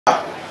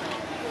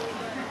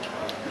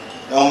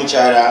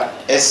n'omukyala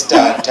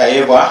Esther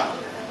Tayebwa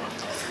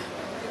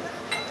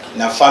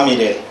na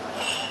family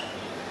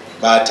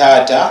ba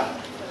taata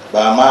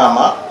ba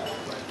maama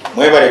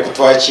mwebale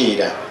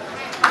kutwakiira.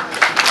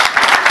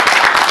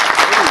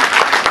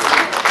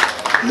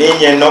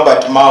 Ninye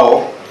Norbert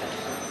Mao,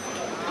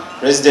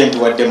 President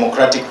wa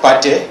Democratic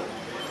Party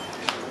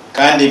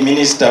kandi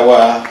Minister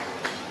wa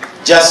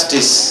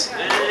Justice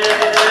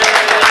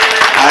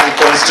and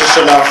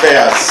Constitutional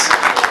Affairs.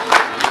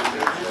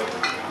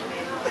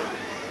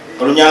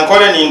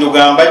 Olunyankole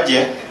nindugamba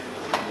je,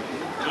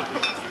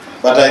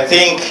 but I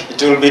think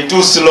it will be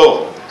too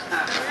slow.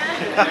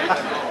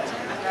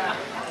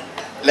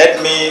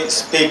 Let me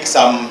speak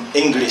some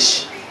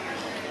English.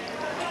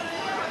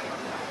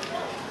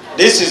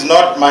 This is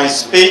not my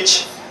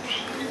speech.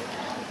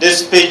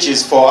 This speech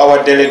is for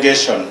our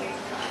delegation.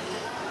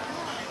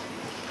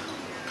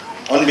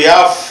 On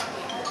behalf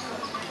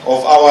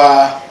of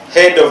our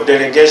head of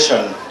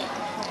delegation,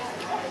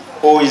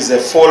 who is a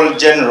full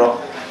general,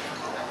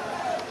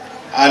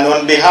 and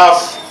on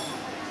behalf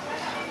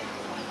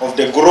of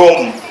the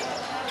groom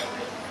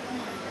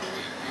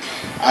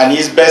and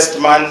his best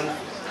man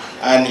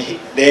and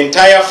the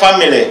entire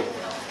family,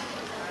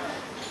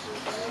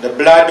 the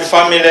blood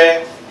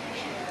family,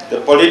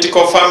 the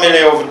political family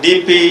of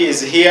DP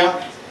is here,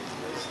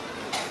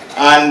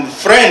 and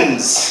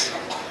friends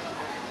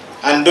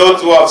and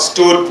those who have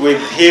stood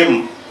with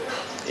him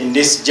in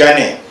this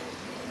journey,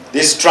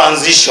 this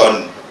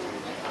transition.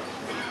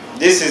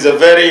 This is a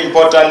very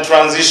important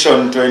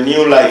transition to a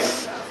new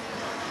life.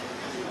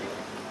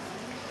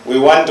 We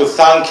want to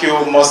thank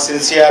you most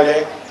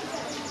sincerely,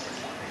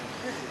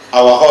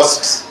 our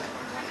hosts.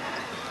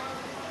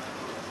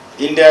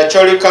 In the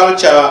Acholi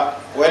culture,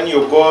 when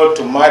you go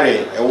to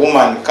marry a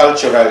woman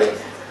culturally,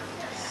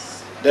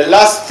 the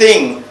last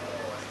thing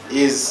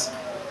is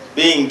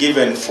being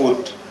given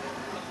food.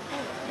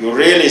 You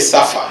really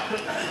suffer.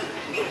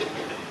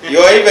 You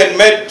are even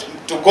made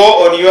to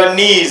go on your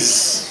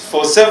knees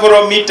for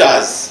several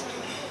meters.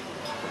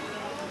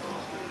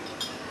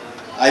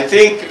 I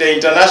think the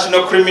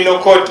International Criminal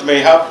Court may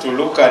have to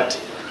look at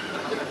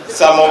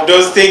some of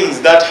those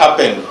things that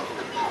happen.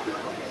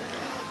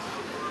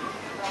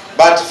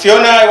 But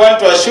Fiona, I want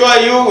to assure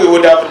you, we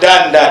would have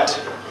done that.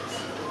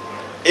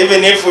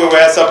 Even if we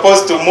were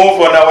supposed to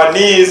move on our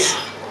knees.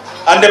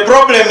 And the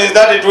problem is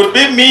that it would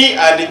be me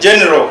and the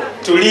general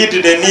to lead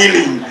the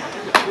kneeling.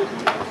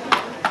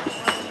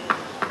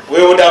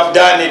 We would have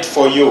done it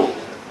for you.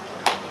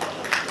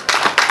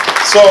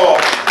 So,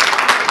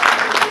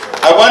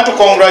 I want to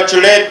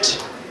congratulate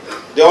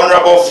the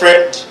Honorable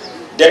Fred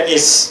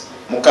Dennis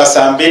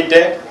Mukasa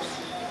Mbidde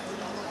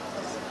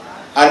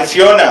and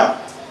Fiona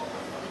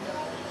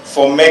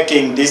for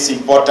making this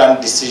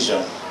important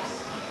decision.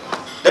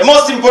 The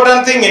most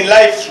important thing in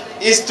life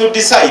is to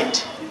decide.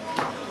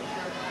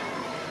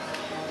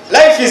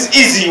 Life is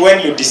easy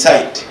when you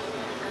decide.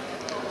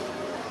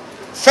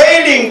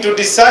 Failing to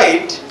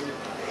decide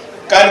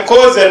can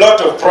cause a lot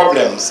of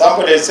problems.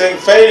 Somebody is saying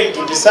failing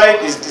to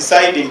decide is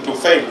deciding to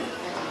fail.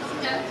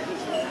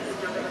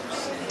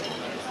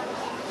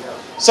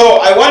 So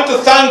I want to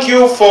thank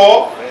you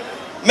for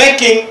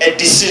making a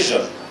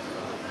decision.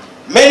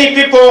 Many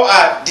people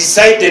are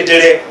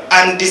decidedly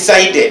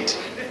undecided.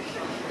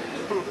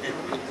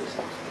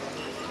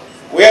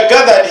 We are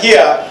gathered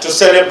here to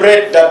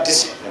celebrate that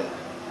decision.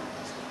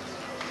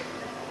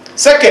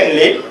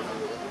 Secondly,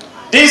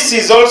 this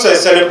is also a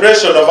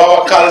celebration of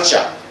our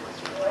culture.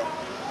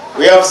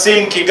 We have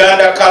seen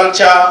Kiganda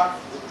culture,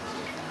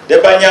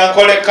 the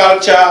Banyankole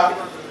culture,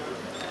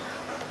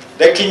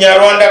 the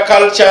Kinyarwanda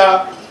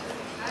culture,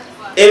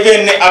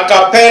 even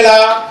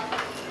Acapella.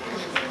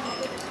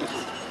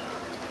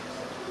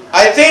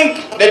 I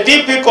think the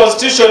DP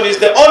constitution is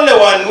the only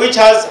one which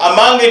has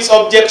among its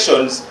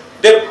objectives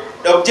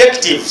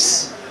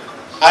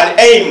and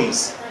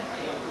aims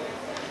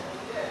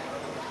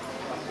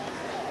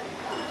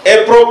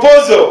a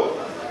proposal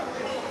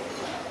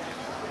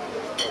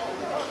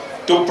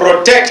to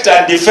protect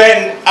and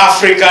defend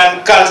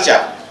African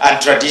culture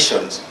and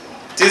traditions.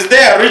 It is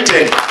there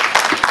written.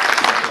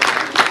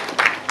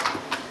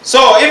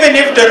 So even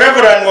if the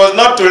Reverend was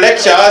not to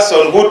lecture us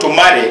on who to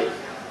marry,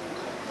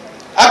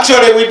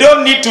 actually we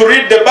don't need to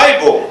read the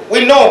Bible.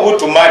 We know who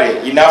to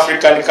marry in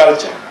African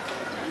culture.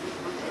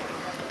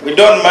 We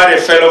don't marry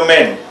fellow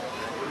men.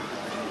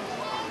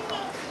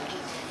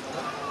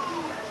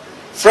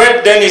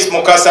 Fred Dennis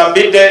Mukasa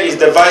Mbidde is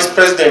the Vice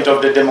President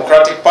of the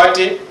Democratic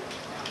Party.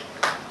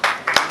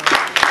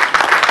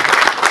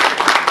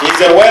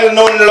 He's a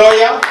well-known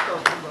lawyer.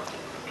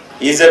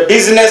 He's a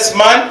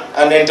businessman,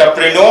 an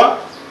entrepreneur.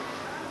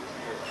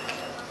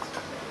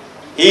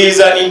 He is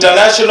an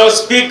international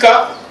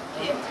speaker.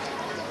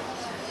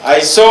 I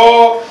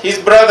saw his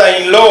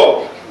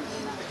brother-in-law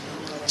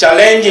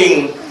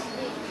challenging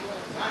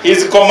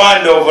his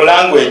command of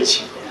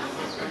language,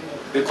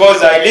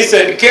 because I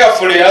listened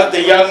carefully as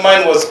the young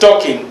man was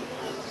talking,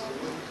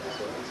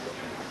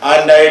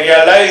 and I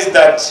realized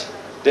that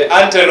the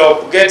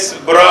antelope gets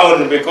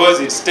brown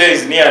because it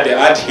stays near the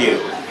anthill.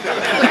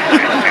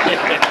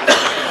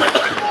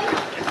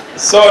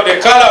 So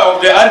the color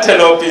of the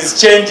antelope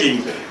is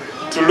changing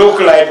to look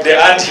like the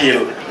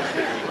anthill.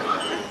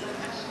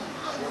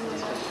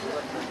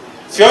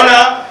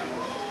 Fiona,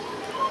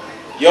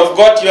 you've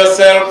got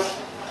yourself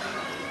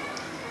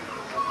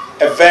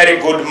a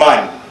very good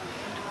man.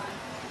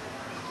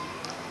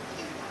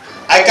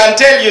 I can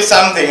tell you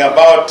something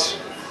about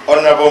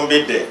Honorable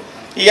Mbidde.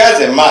 He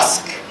has a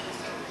mask.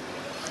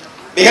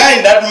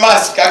 Behind that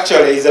mask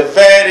actually is a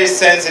very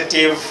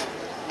sensitive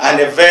and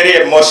a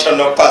very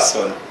emotional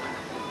person.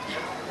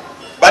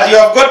 But you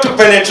have got to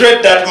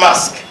penetrate that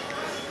mask.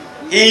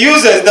 He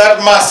uses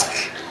that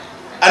mask.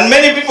 And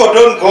many people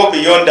don't go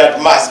beyond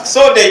that mask.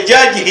 So they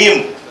judge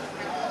him.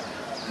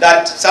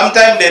 That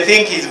sometimes they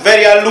think he's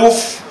very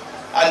aloof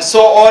and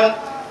so on.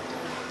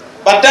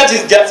 But that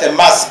is just a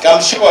mask.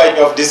 I'm sure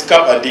you have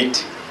discovered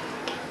it.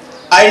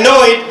 I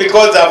know it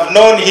because I've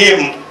known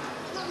him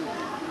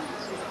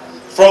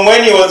from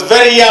when he was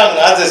very young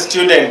as a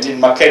student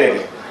in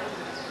Makerere.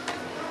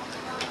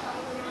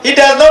 He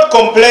does not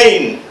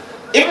complain.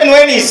 Even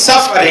when he's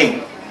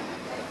suffering,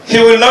 he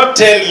will not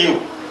tell you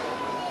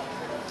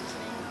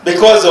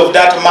because of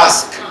that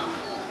mask.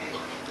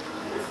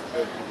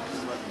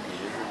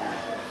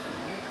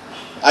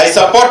 I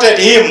supported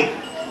him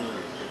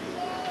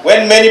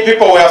when many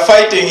people were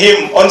fighting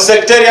him on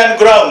sectarian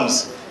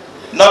grounds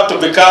not to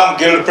become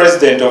guild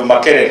president of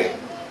Makerere.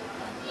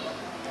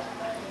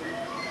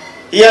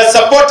 He has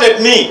supported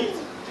me.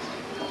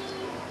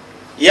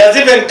 He has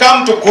even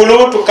come to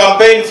Kulu to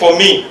campaign for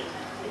me.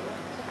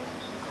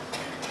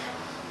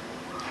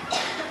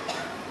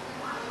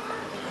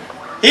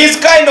 His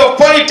kind of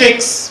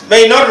politics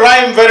may not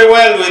rhyme very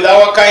well with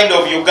our kind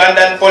of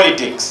Ugandan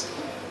politics.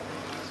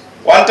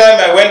 One time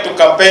I went to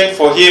campaign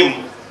for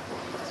him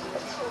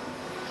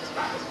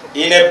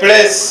in a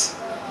place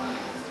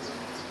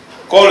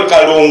called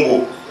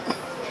Kalungu.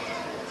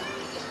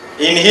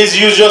 In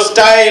his usual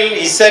style,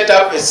 he set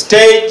up a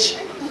stage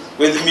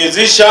with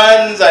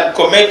musicians and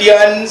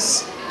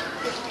comedians.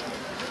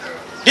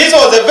 This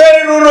was a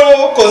very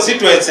rural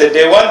constituency.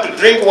 They want to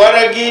drink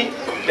waragi,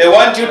 they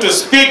want you to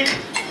speak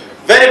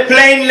very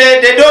plainly,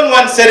 they don't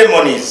want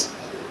ceremonies.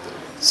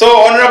 So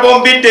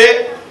Honorable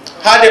Mbidde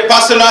had a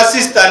personal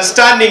assistant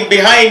standing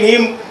behind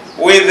him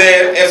with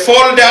a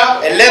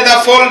folder, a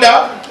leather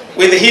folder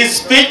with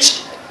his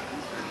speech.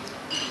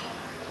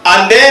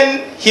 And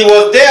then he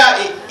was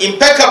there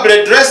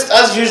impeccably dressed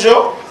as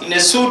usual in a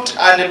suit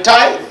and a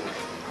tie.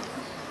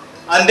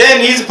 And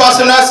then his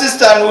personal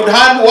assistant would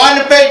hand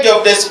one page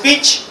of the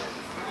speech,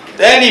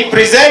 then he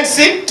presents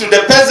it to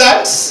the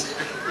peasants,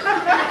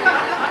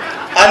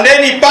 and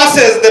then he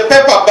passes the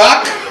paper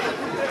back,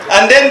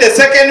 and then the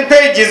second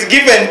page is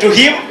given to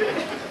him.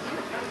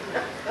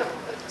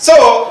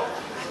 So,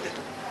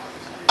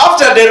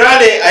 after the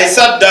rally, I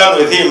sat down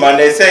with him and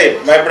I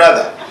said, my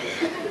brother,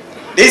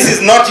 this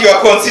is not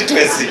your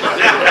constituency.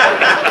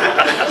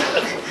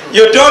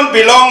 You don't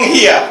belong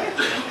here.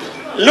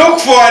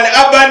 Look for an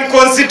urban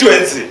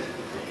constituency.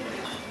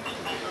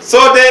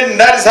 So then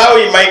that is how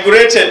he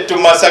migrated to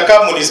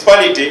Masaka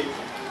municipality.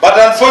 But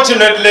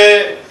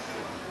unfortunately,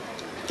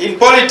 in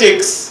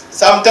politics,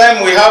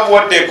 sometimes we have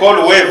what they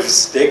call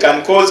waves. They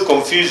can cause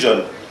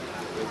confusion.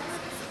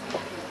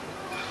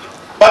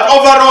 But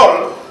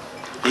overall,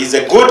 he's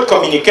a good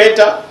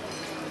communicator.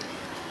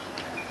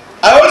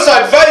 I also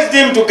advised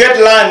him to get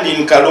land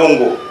in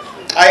Kalungu.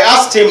 I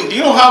asked him, do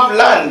you have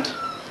land?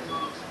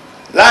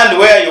 Land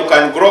where you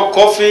can grow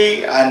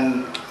coffee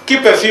and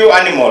keep a few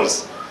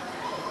animals.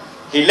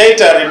 He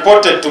later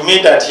reported to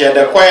me that he had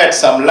acquired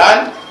some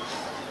land,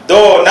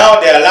 though now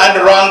there are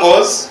land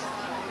wrangles.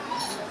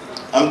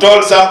 I'm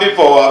told some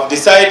people have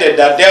decided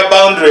that their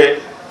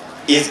boundary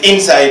is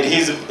inside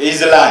his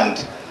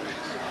land.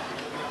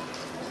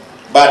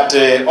 But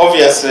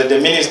obviously the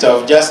Minister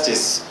of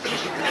Justice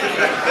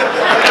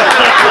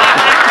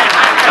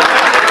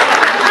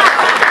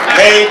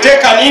may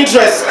take an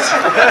interest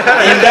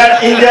in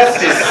that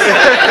injustice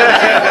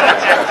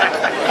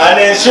and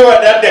ensure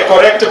that the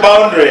correct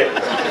boundary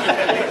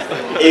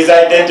is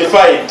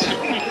identified.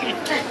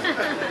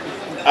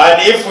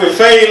 And if we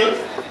fail,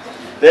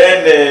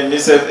 then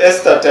Mrs.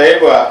 Esther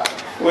Taibwa,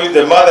 who is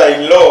the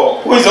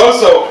mother-in-law, who is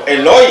also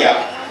a lawyer,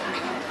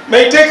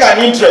 may take an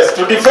interest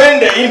to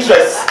defend the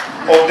interests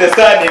of the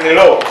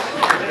son-in-law.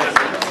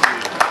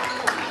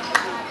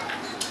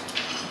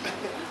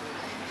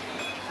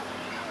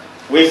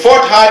 We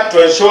fought hard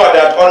to ensure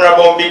that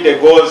Honorable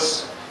Mbidde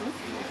goes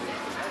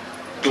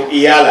to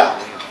Iyala.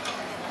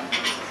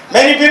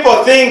 Many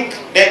people think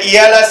the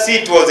Iyala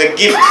seat was a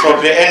gift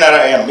from the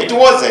NRM. It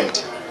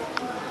wasn't.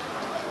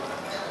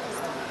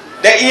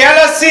 The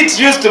Iyala seat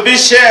used to be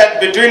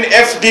shared between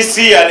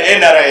FDC and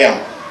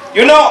NRM.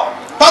 You know,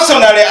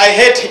 personally, I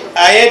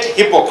hate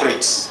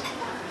hypocrites.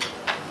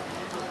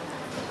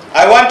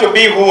 I want to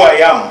be who I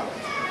am.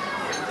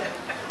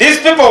 These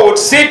people would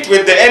sit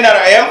with the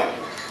NRM,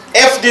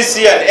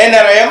 FDC and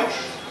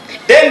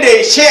NRM, then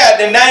they share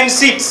the 9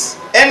 seats.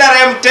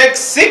 NRM takes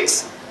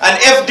 6 and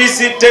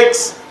FDC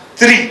takes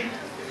 3.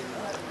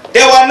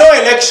 There were no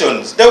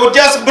elections. They would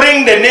just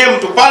bring the name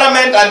to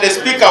Parliament and the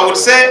Speaker would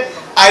say,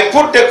 I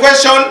put the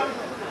question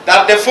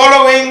that the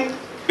following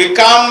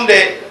become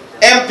the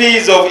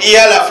MPs of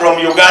Iala from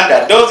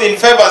Uganda. Those in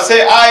favor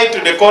say aye, to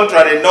the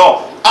contrary,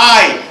 no.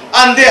 Aye,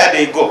 and there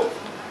they go.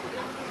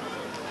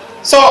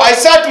 So I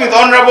sat with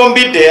Honorable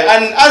Mbidde,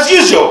 and as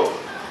usual,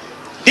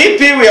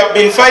 DP, we have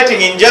been fighting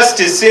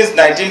injustice since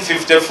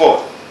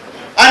 1954.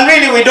 And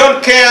really we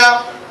don't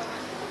care.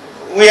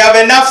 We have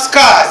enough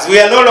scars. We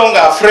are no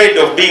longer afraid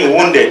of being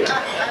wounded.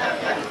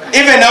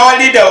 Even our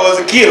leader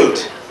was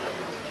killed.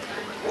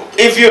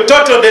 If you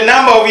total the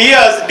number of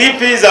years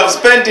DPs have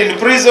spent in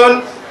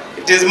prison,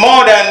 it is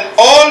more than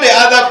all the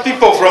other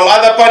people from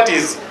other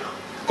parties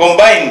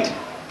combined.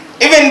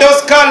 Even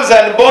those skulls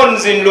and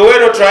bones in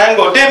Luwero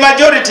Triangle, the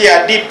majority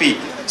are DP.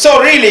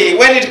 So really,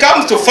 when it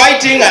comes to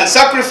fighting and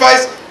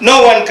sacrifice,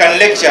 no one can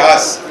lecture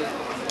us.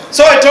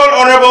 So I told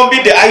Honorable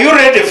Mbidde, are you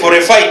ready for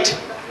a fight?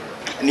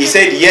 And he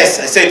said, yes.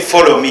 I said,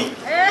 follow me.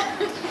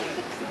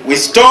 We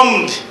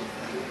stormed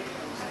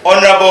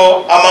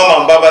Honorable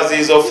Amama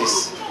Mbabazi's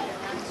office.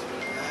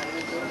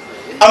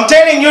 I'm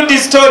telling you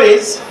these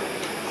stories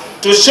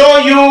to show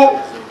you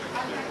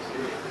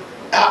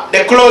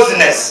the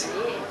closeness.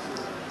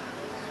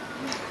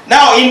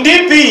 Now in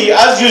DP,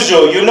 as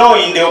usual, you know,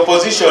 in the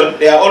opposition,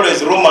 there are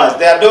always rumors.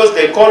 There are those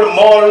they call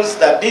moles,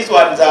 that these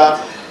ones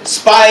are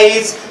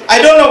spies.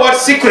 I don't know what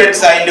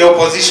secrets are in the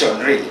opposition,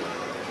 really.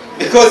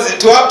 Because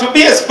to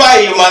be a spy,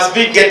 you must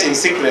be getting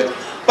secret.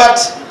 But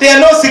there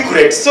are no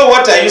secrets, so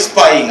what are you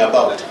spying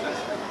about?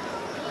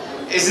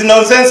 It's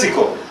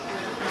nonsensical.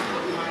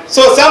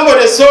 So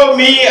somebody saw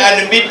me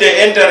and Mbidde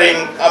entering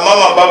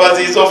Amama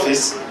Mbabazi's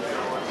office,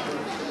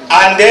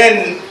 and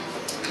then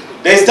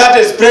they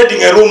started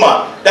spreading a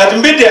rumor that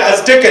Mbidde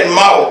has taken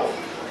Mao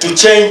to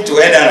change to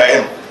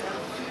NRM.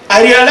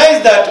 I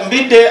realized that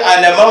Mbidde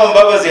and Amama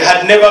Mbabazi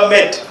had never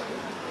met.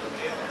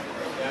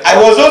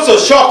 I was also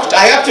shocked.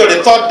 I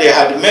actually thought they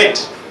had met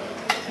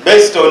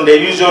based on the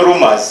usual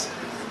rumors.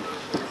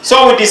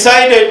 So we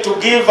decided to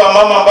give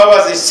Amama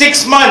Mbabazi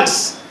 6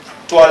 months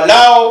to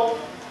allow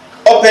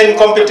open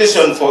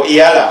competition for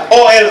Iala,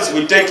 or else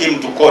we take him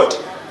to court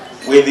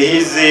with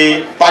his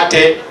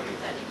party,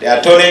 the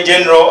Attorney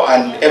General,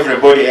 and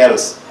everybody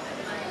else.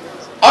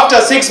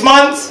 After 6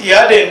 months, he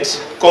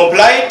hadn't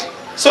complied,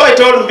 so I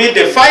told him,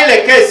 to file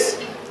a case,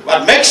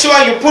 but make sure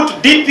you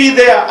put DP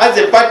there as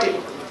a party.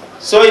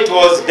 So it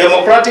was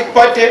Democratic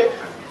Party,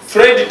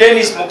 Fred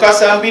Dennis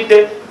Mukasa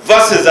Mbidde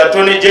versus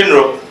Attorney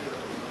General,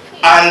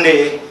 and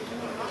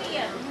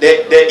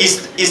the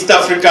East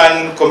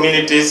African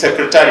Community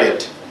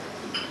Secretariat.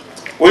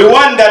 We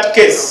won that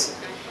case.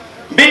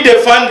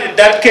 Mbidde funded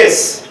that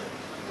case.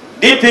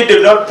 DP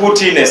did not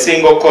put in a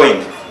single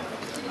coin.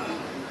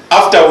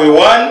 After we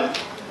won,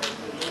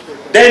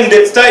 then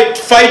they started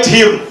to fight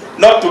him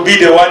not to be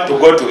the one to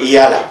go to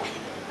Iala.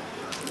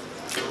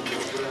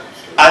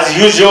 As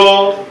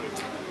usual,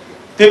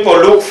 people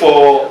look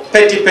for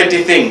petty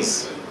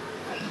things.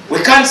 We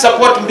can't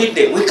support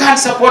Mbidde. We can't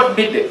support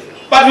Mbidde.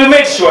 But we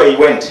made sure he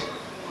went.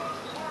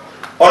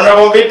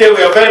 Honorable Mbidde,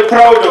 we are very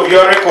proud of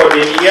your record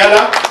in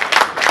Iala.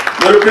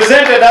 You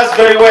represented us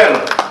very well.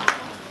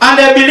 And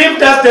I believe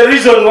that's the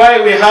reason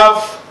why we have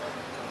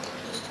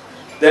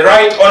the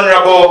Right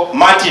Honorable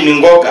Martin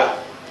Ngoga,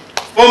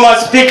 former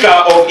Speaker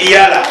of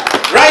Iala,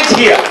 right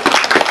here,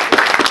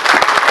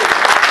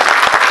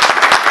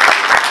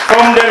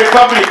 from the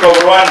Republic of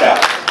Rwanda.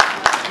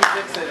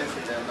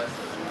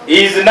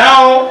 He is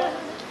now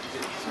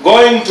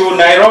going to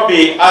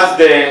Nairobi as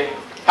the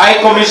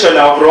High Commissioner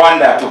of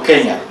Rwanda to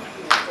Kenya.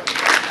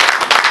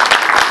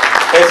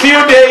 A few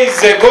days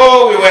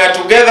ago, we were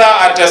together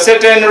at a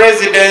certain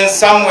residence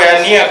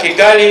somewhere near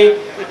Kigali.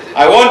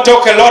 I won't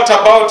talk a lot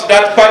about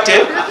that party.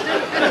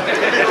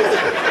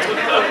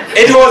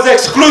 It was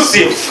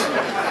exclusive,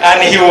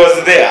 and he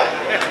was there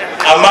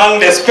among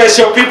the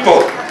special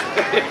people.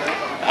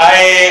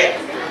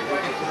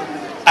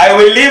 I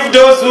will leave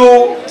those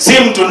who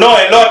seem to know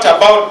a lot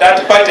about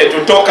that party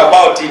to talk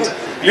about it.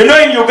 You know,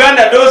 in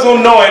Uganda, those who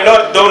know a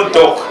lot don't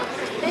talk.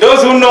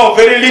 Those who know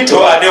very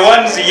little are the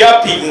ones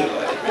yapping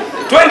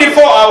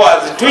 24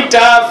 hours,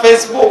 Twitter,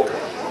 Facebook.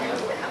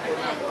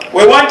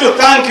 We want to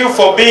thank you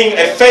for being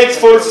a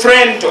faithful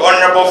friend to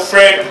Honorable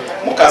Fred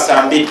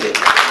Mukasa Mbidde.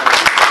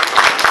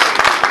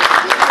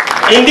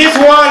 In this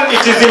world,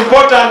 it is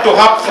important to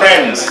have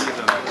friends.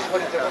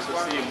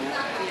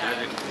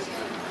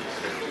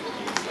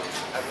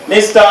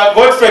 Mr.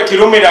 Godfrey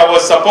Kirumira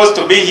was supposed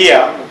to be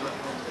here,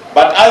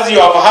 but as you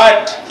have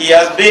heard, he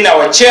has been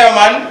our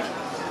chairman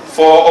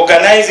for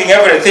organizing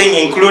everything,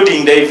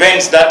 including the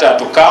events that are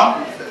to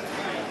come.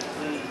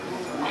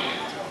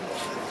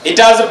 It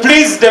has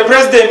pleased the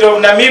President of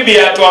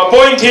Namibia to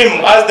appoint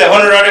him as the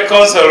Honorary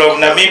Consul of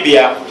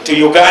Namibia to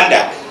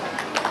Uganda.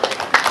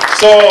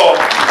 So,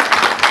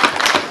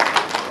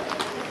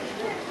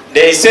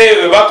 they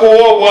say,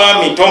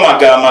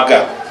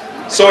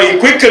 so he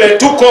quickly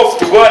took off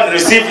to go and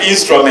receive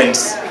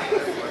instruments.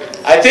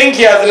 I think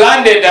he has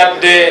landed at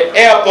the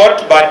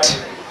airport, but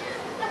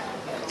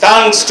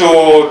thanks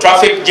to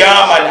traffic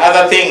jam and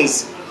other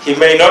things, he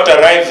may not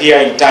arrive here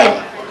in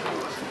time.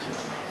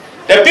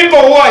 The people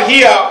who are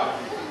here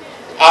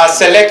are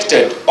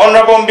selected.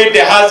 Honorable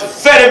Mbidde has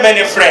very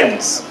many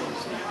friends.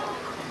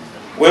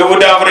 We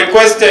would have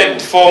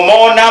requested for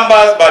more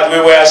numbers, but we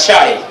were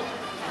shy.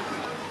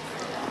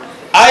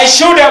 I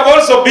should have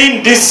also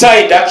been this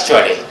side,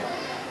 actually.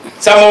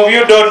 Some of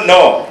you don't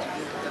know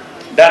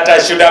that I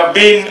should have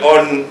been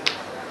on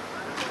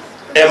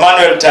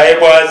Emmanuel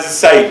Taibwa's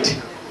side.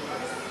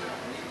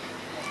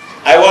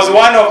 I was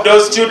one of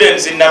those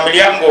students in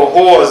Namilyango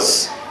who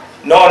was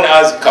known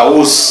as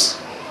Kaus.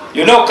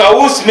 You know,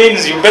 Kaus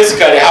means you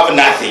basically have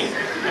nothing.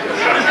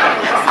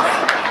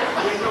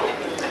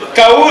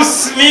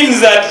 Kaus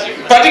means that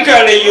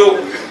particularly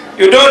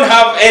you don't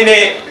have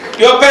any,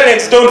 your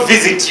parents don't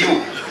visit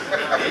you.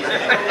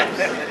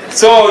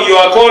 So you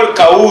are called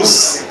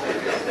Kaus.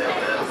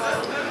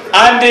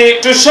 And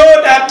to show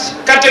that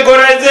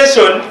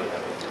categorization,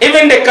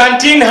 even the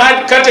canteen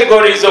had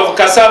categories of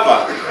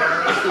cassava.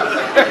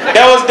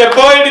 There was the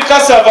boiled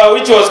cassava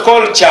which was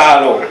called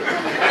chalo.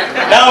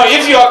 Now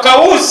if you are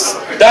Kaus,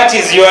 that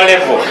is your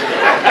level.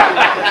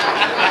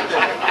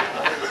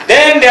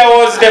 Then there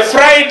was the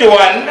fried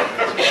one,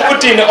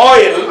 put in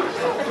oil,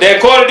 they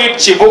called it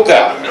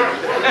chibuga.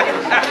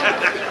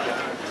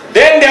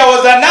 Then there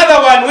was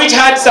another one which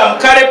had some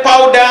curry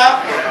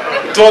powder,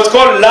 it was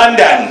called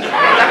London.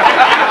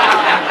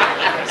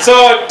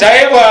 So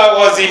Taibwa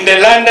was in the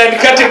London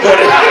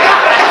category.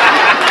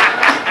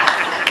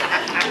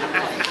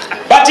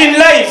 But in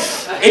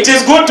life, it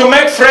is good to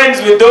make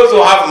friends with those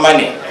who have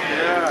money.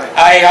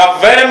 I have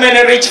very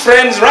many rich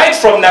friends right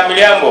from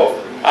Namilyango,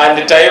 and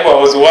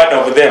Taibwa was one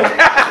of them.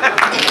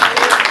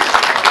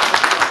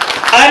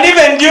 And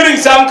even during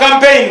some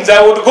campaigns,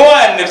 I would go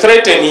and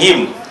threaten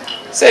him.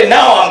 Say,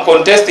 now I'm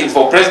contesting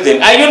for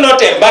president. Are you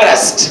not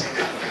embarrassed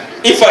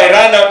if I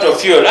run out of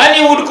fuel? And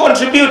he would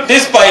contribute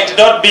despite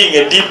not being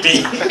a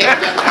DP.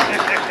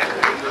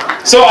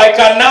 So I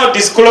can now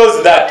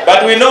disclose that.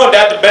 But we know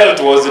that belt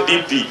was a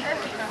DP.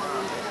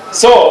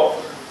 So,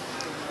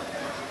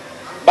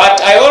 but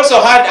I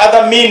also had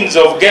other means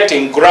of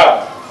getting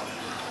grab.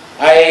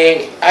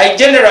 I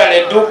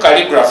generally do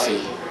calligraphy,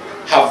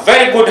 have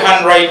very good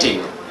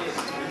handwriting.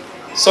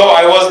 So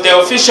I was the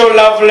official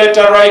love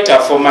letter writer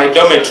for my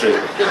dormitory.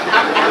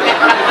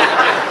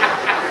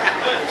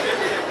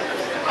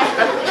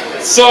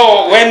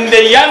 So when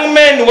the young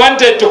men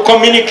wanted to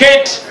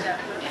communicate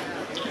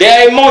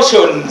their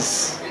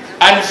emotions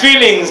and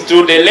feelings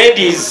to the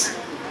ladies,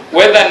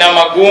 whether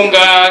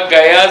Namagunga,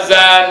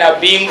 Gayaza,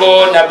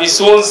 Nabingo,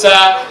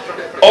 Nabisunsa,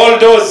 all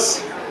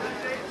those,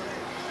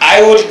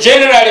 I would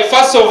generally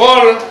first of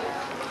all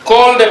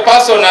call the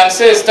person and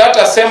say, start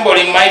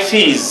assembling my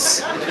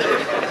fees.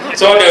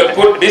 So they would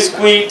put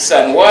biscuits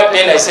and what,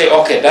 then I say,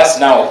 okay, that's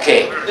now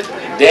okay.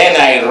 Then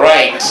I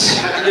write.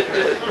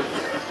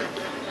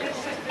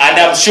 And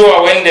I'm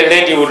sure when the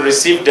lady would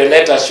receive the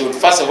letter, she would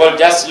first of all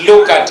just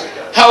look at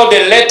how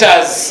the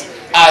letters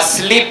are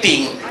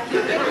sleeping.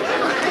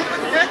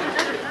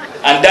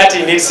 And that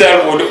in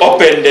itself would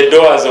open the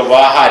doors of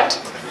our heart.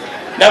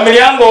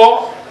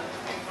 Namilyango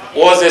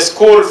was a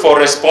school for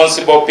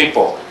responsible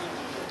people.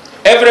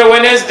 Every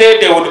Wednesday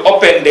they would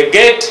open the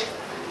gate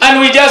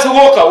and we just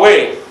walk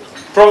away,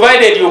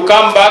 provided you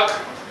come back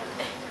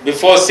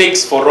before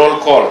 6 for roll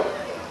call.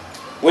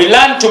 We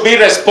learned to be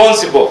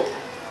responsible.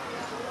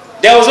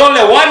 There was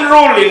only one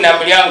rule in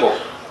Namilyango: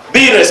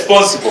 be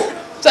responsible.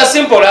 It's as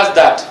simple as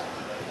that.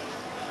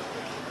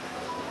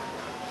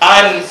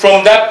 And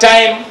from that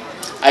time,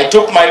 I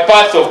took my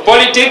path of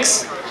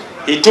politics,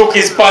 he took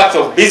his path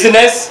of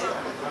business,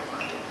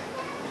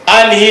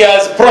 and he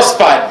has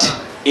prospered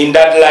in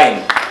that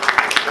line.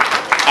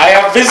 I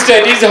have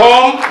visited his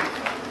home.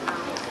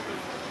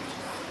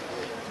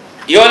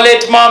 Your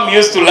late mom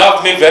used to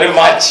love me very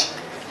much.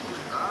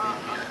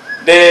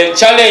 The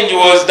challenge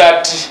was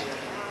that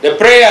the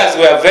prayers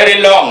were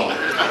very long.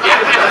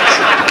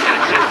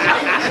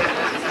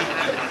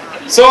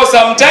 So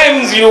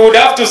sometimes you would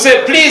have to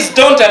say, please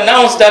don't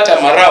announce that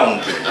I'm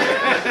around.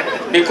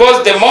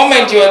 Because the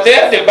moment you are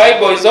there, the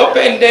Bible is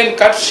open, then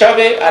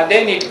Katshave, and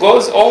then it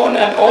goes on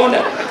and on.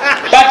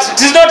 But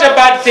it is not a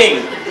bad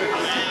thing.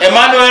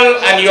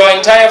 Emmanuel and your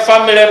entire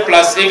family,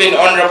 plus even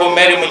Honorable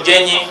Mary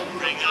Mujenyi,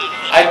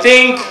 I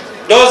think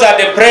those are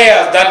the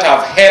prayers that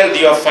have held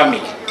your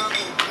family.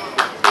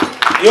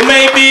 You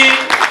may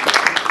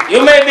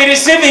be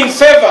receiving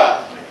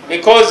favor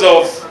because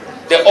of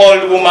the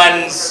old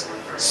woman's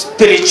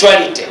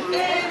spirituality.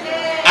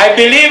 I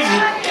believe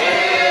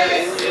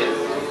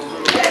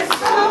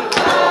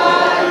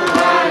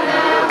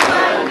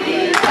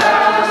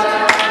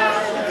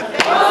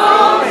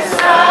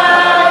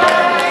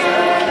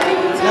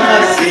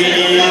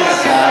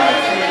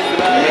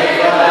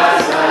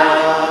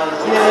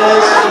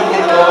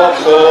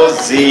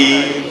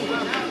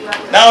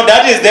now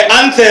that is the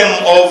anthem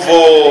of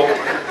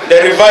the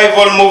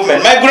revival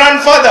movement. My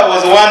grandfather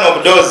was one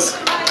of those,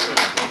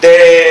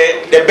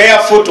 the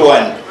barefoot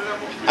one.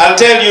 I'll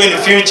tell you in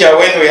the future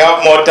when we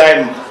have more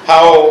time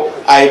how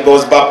I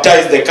was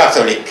baptized the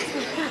Catholic,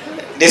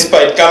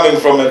 despite coming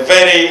from a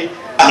very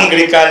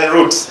Anglican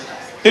roots.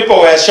 People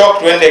were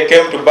shocked when they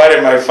came to bury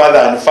my father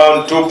and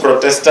found 2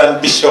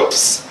 Protestant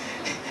bishops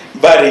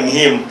burying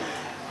him.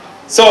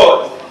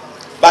 So,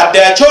 but the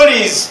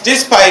Acholis,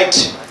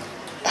 despite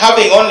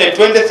having only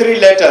 23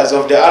 letters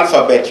of the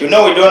alphabet, you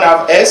know, we don't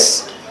have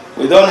S,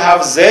 we don't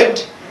have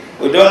Z,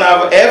 we don't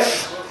have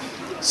F.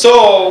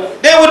 So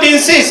they would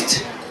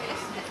insist,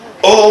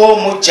 "Oh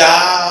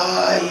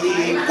Mujai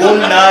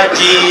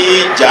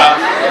Gunajija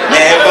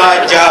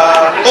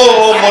Nevaja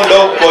Oh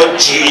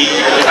Molokoji."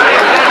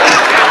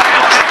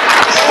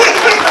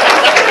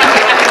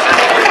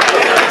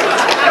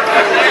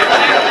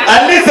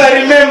 At least I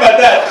remember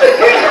that.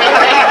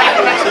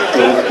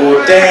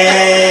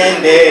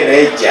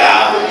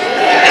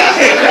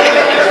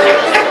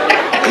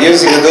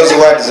 Using those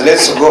words,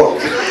 let's go.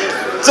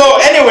 So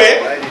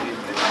anyway,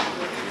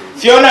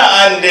 Fiona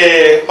and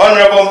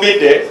Honorable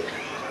Mbidde,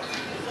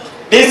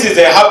 this is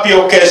a happy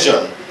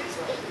occasion.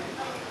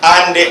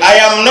 And I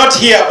am not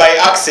here by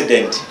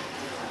accident.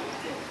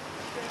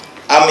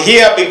 I'm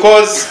here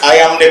because I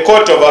am the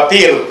court of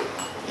appeal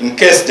in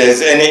case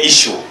there's any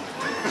issue.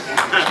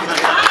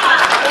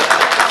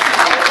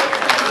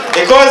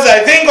 Because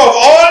I think of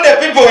all the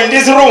people in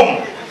this room,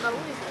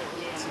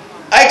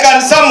 I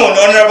can summon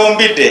Honorable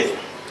Mbidde.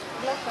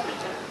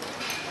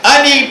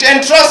 And he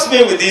entrusts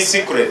me with his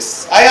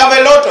secrets. I have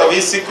a lot of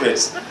his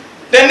secrets.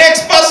 The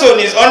next person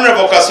is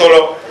Honorable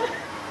Kasolo,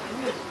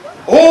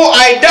 who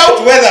I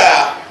doubt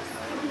whether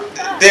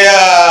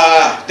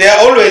they are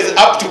always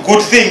up to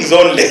good things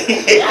only.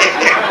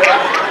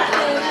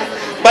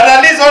 But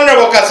at least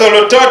Honorable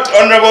Kasolo taught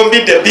Honorable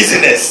Mbidde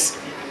business.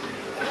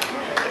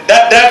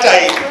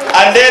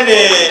 And then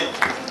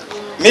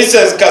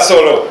Mrs.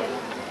 Kasolo,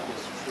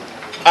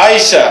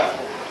 Aisha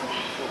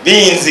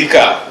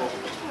Binzika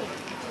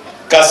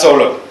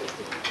Kasolo,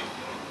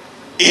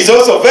 is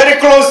also very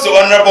close to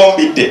Honorable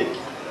Mbidde.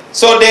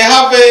 So they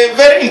have a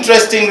very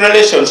interesting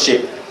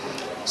relationship.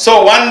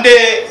 So one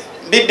day,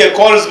 Mbidde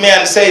calls me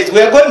and says,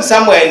 "We are going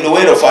somewhere in the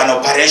way of an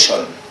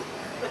operation."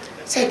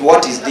 I said,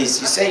 "What is this?"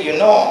 He said, "You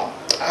know,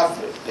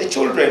 the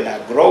children are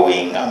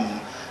growing,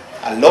 I'm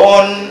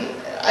alone,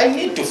 I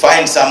need to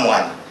find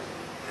someone."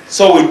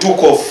 So we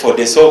took off for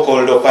the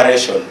so-called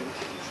operation.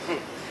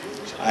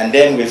 And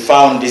then we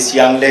found this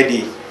young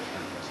lady,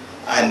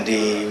 and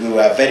we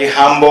were very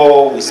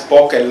humble, we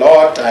spoke a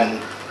lot,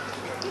 and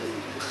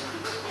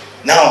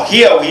now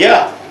here we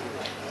are.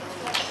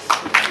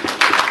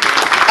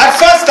 At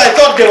first I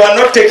thought they were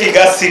not taking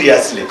us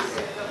seriously.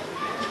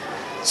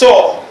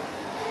 So,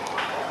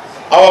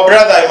 our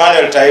brother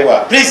Emmanuel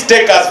Taiwa, please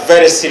take us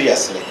very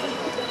seriously.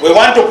 We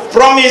want to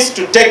promise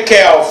to take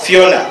care of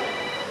Fiona.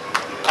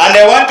 And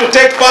I want to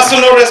take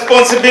personal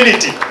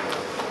responsibility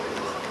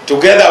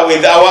together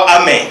with our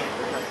army,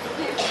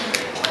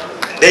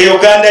 the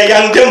Uganda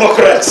Young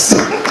Democrats,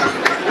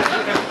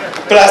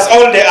 plus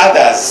all the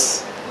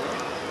others,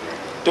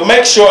 to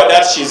make sure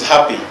that she's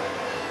happy.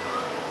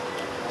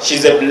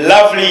 She's a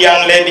lovely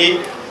young lady,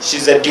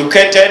 she's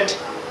educated,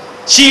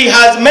 she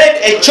has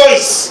made a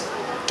choice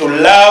to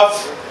love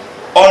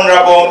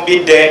Honorable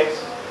Mbidde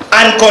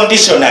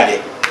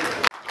unconditionally.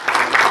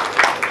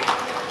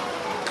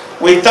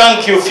 We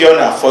thank you,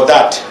 Fiona, for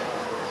that.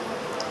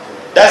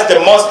 That's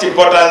the most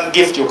important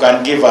gift you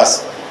can give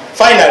us.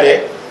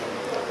 Finally,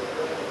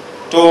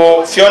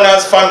 to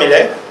Fiona's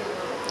family,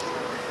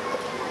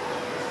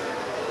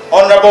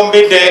 Honorable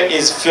Mbidde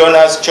is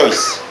Fiona's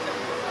choice.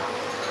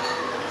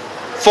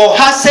 For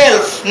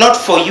herself, not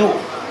for you.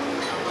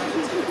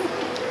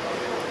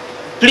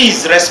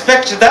 Please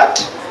respect that.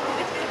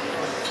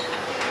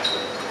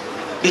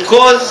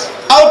 Because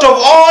out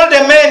of all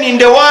the men in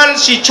the world,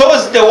 she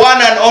chose the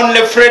one and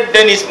only Fred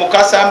Dennis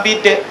Mukasa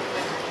Mbidde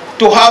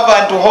to have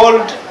and to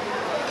hold.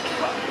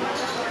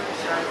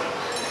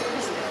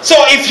 So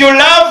if you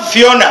love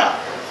Fiona,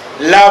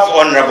 love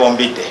Honorable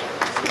Mbidde.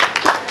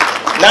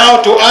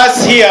 Now to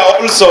us here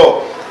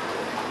also,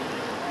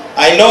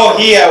 I know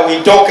here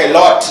we talk a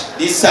lot,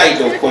 this side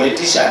of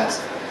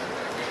politicians.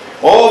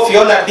 Oh,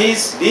 Fiona,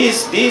 this.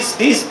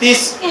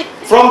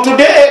 From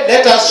today,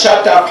 let us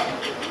shut up.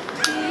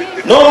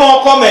 No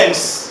more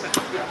comments.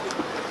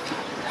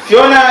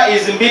 Fiona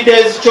is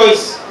Mbidde's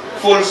choice,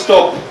 full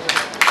stop.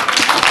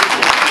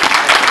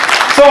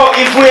 So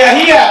if we are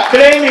here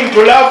claiming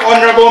to love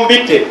Honorable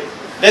Mbidde,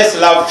 let's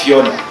love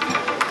Fiona.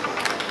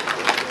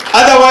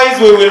 Otherwise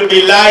we will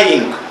be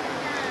lying.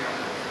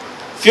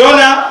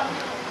 Fiona,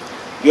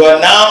 you are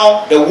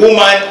now the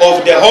woman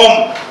of the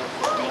home.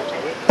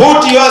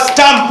 Put your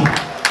stamp.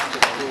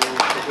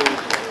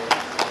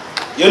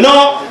 You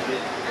know,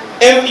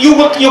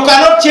 you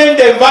cannot change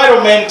the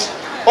environment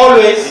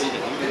always,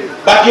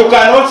 but you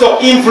can also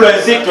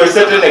influence it to a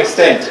certain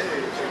extent.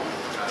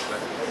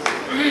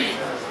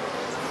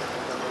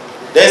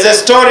 There's a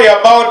story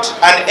about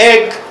an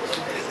egg,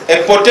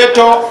 a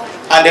potato,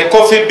 and a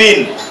coffee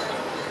bean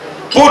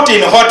put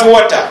in hot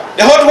water.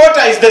 The hot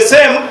water is the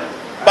same,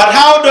 but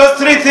how those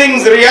three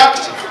things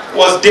react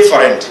was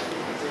different.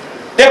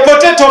 The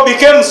potato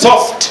became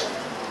soft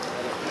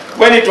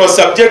when it was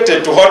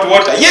subjected to hot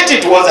water, yet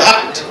it was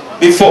hard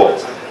before.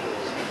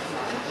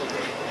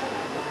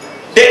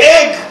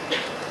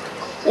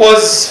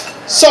 was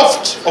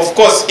soft, of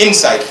course,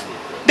 inside.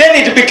 Then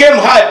it became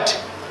hard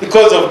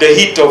because of the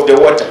heat of the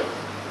water.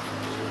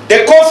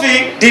 The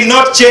coffee did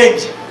not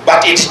change,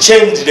 but it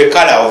changed the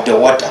color of the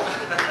water.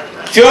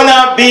 If you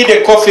wanna be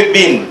the coffee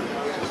bean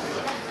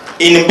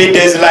in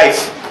Mbidde's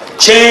life,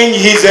 change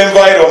his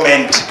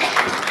environment.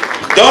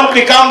 Don't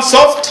become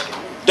soft,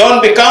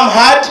 don't become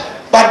hard,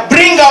 but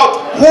bring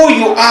out who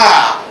you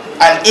are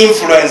and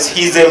influence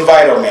his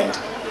environment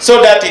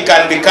so that he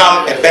can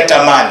become a better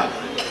man.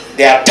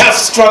 There are tough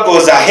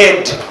struggles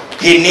ahead.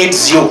 He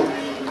needs you.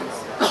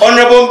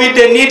 Honorable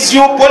Mbidde needs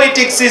you.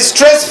 Politics is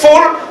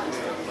stressful.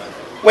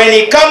 When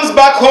he comes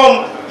back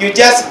home, you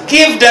just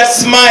give that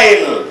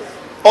smile.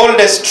 All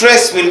the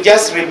stress will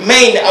just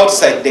remain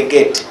outside the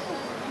gate.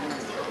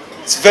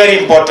 It's very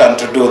important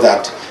to do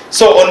that.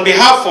 So on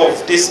behalf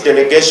of this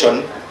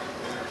delegation,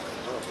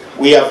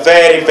 we are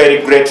very,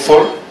 very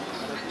grateful.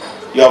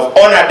 You have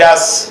honored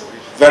us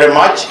very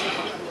much.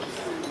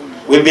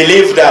 We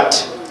believe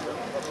that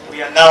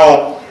we are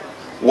now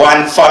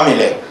one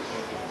family.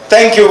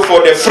 Thank you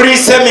for the free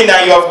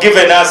seminar you have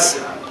given us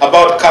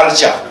about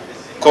culture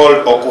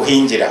called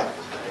Kuhingira.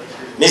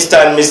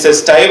 Mr. and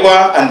Mrs.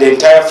 Taigwa and the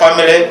entire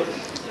family,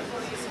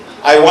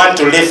 I want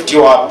to lift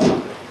you up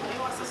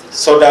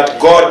so that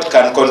God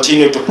can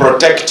continue to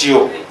protect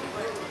you.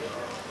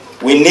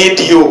 We need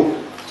you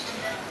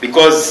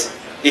because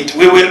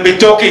we will be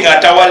talking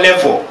at our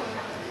level.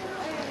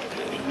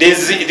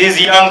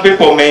 These young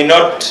people may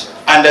not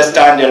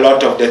understand a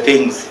lot of the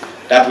things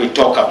that we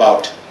talk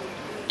about.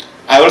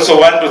 I also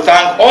want to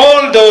thank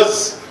all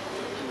those,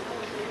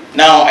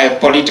 now a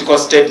political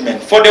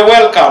statement, for the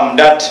welcome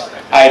that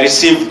I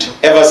received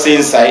ever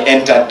since I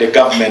entered the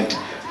government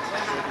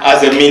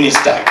as a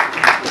minister.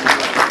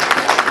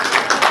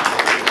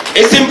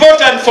 It's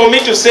important for me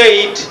to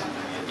say it.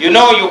 You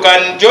know, you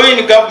can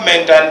join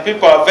government and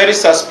people are very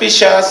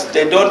suspicious.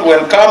 They don't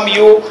welcome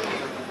you.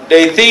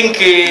 They think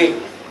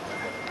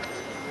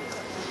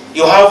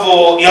you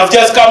have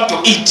just come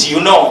to eat,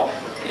 you know.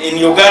 In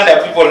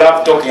Uganda, people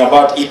love talking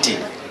about eating.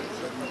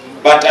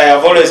 But I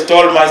have always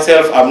told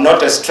myself I'm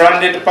not a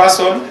stranded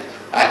person.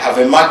 I have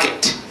a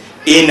market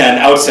in and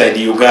outside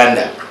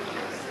Uganda.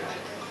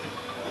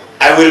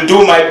 I will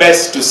do my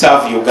best to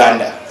serve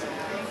Uganda.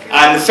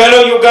 And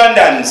fellow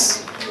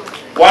Ugandans,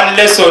 one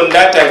lesson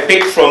that I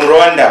picked from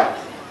Rwanda,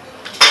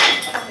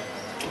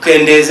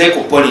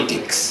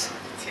 politics.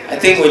 I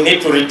think we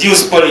need to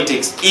reduce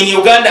politics. In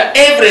Uganda,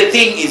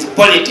 everything is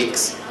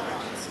politics.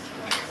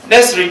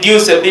 Let's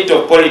reduce a bit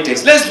of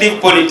politics. Let's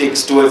leave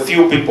politics to a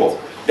few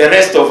people. The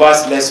rest of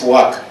us, let's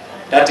work.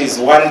 That is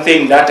one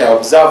thing that I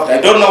observed.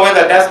 I don't know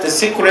whether that's the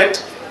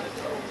secret,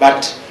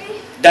 but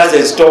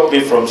doesn't stop me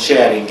from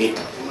sharing it.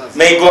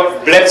 May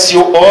God bless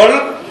you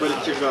all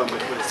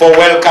for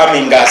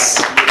welcoming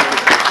us.